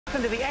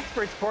Welcome to the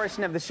experts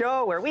portion of the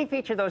show where we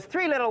feature those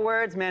three little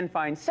words men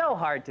find so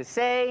hard to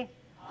say.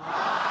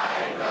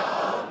 I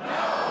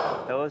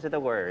don't know. Those are the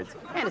words.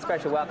 And a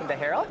special welcome to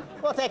Harold.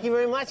 Well, thank you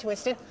very much,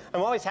 Winston.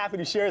 I'm always happy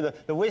to share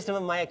the wisdom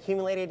of my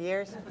accumulated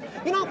years.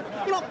 You know,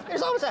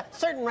 there's always a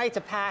certain rites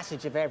of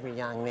passage of every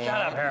young man.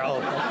 Shut up,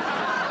 Harold.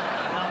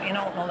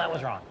 No, that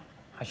was wrong.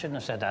 I shouldn't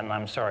have said that, and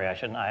I'm sorry.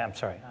 I'm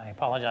sorry. I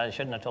apologize. I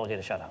shouldn't have told you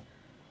to shut up.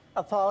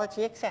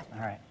 Apology accepted.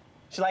 All right.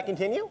 Shall I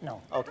continue?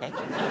 No. Okay.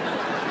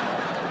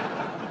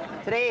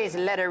 Today's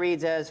letter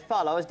reads as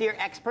follows. Dear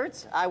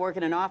experts, I work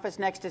in an office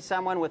next to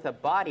someone with a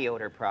body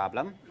odor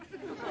problem.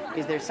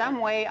 Is there some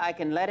way I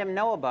can let him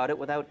know about it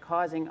without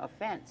causing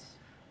offense?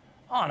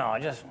 Oh, no,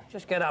 just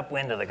get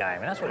upwind of the guy. I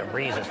mean, that's what a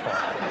breeze is for.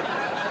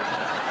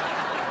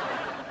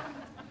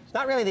 It's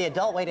not really the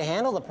adult way to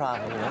handle the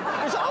problem, you know?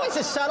 There's always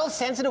a subtle,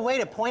 sensitive way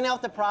to point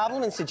out the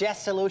problem and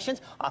suggest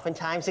solutions.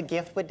 Oftentimes a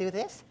gift would do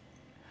this.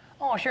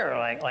 Oh, sure,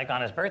 like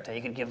on his birthday,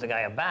 you could give the guy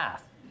a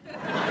bath.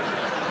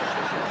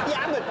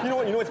 Yeah, but you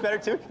know what's better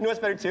too? You know what's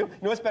better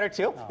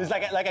too? Oh. It's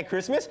like at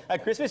Christmas,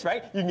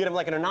 right? You can get him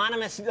like an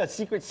anonymous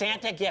Secret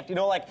Santa gift, you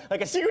know, like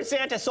a Secret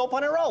Santa soap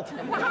on a rope.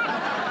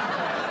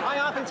 I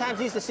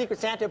oftentimes use the Secret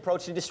Santa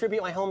approach to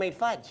distribute my homemade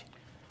fudge.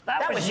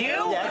 That was you?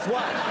 Yeah, that's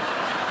what.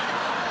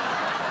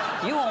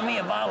 You owe me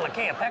a bottle of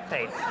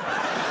Kaopectate.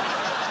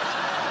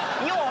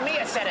 You owe me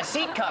a set of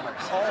seat covers.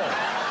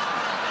 Oh.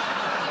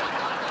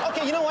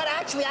 Okay, you know what?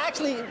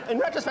 Actually, in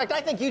retrospect, I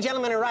think you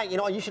gentlemen are right. You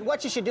know,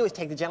 what you should do is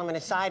take the gentleman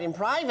aside in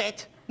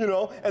private, you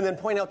know, and then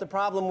point out the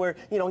problem where,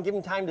 you know, and give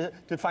him time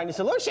to find a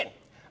solution.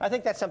 I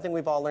think that's something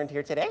we've all learned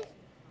here today.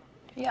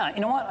 Yeah,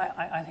 you know what?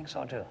 I think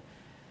so, too.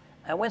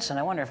 Winston,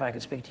 I wonder if I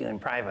could speak to you in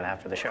private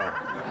after the show.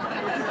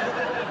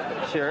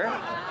 Sure.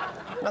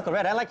 Uncle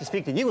Red, I'd like to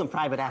speak to you in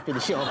private after the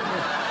show.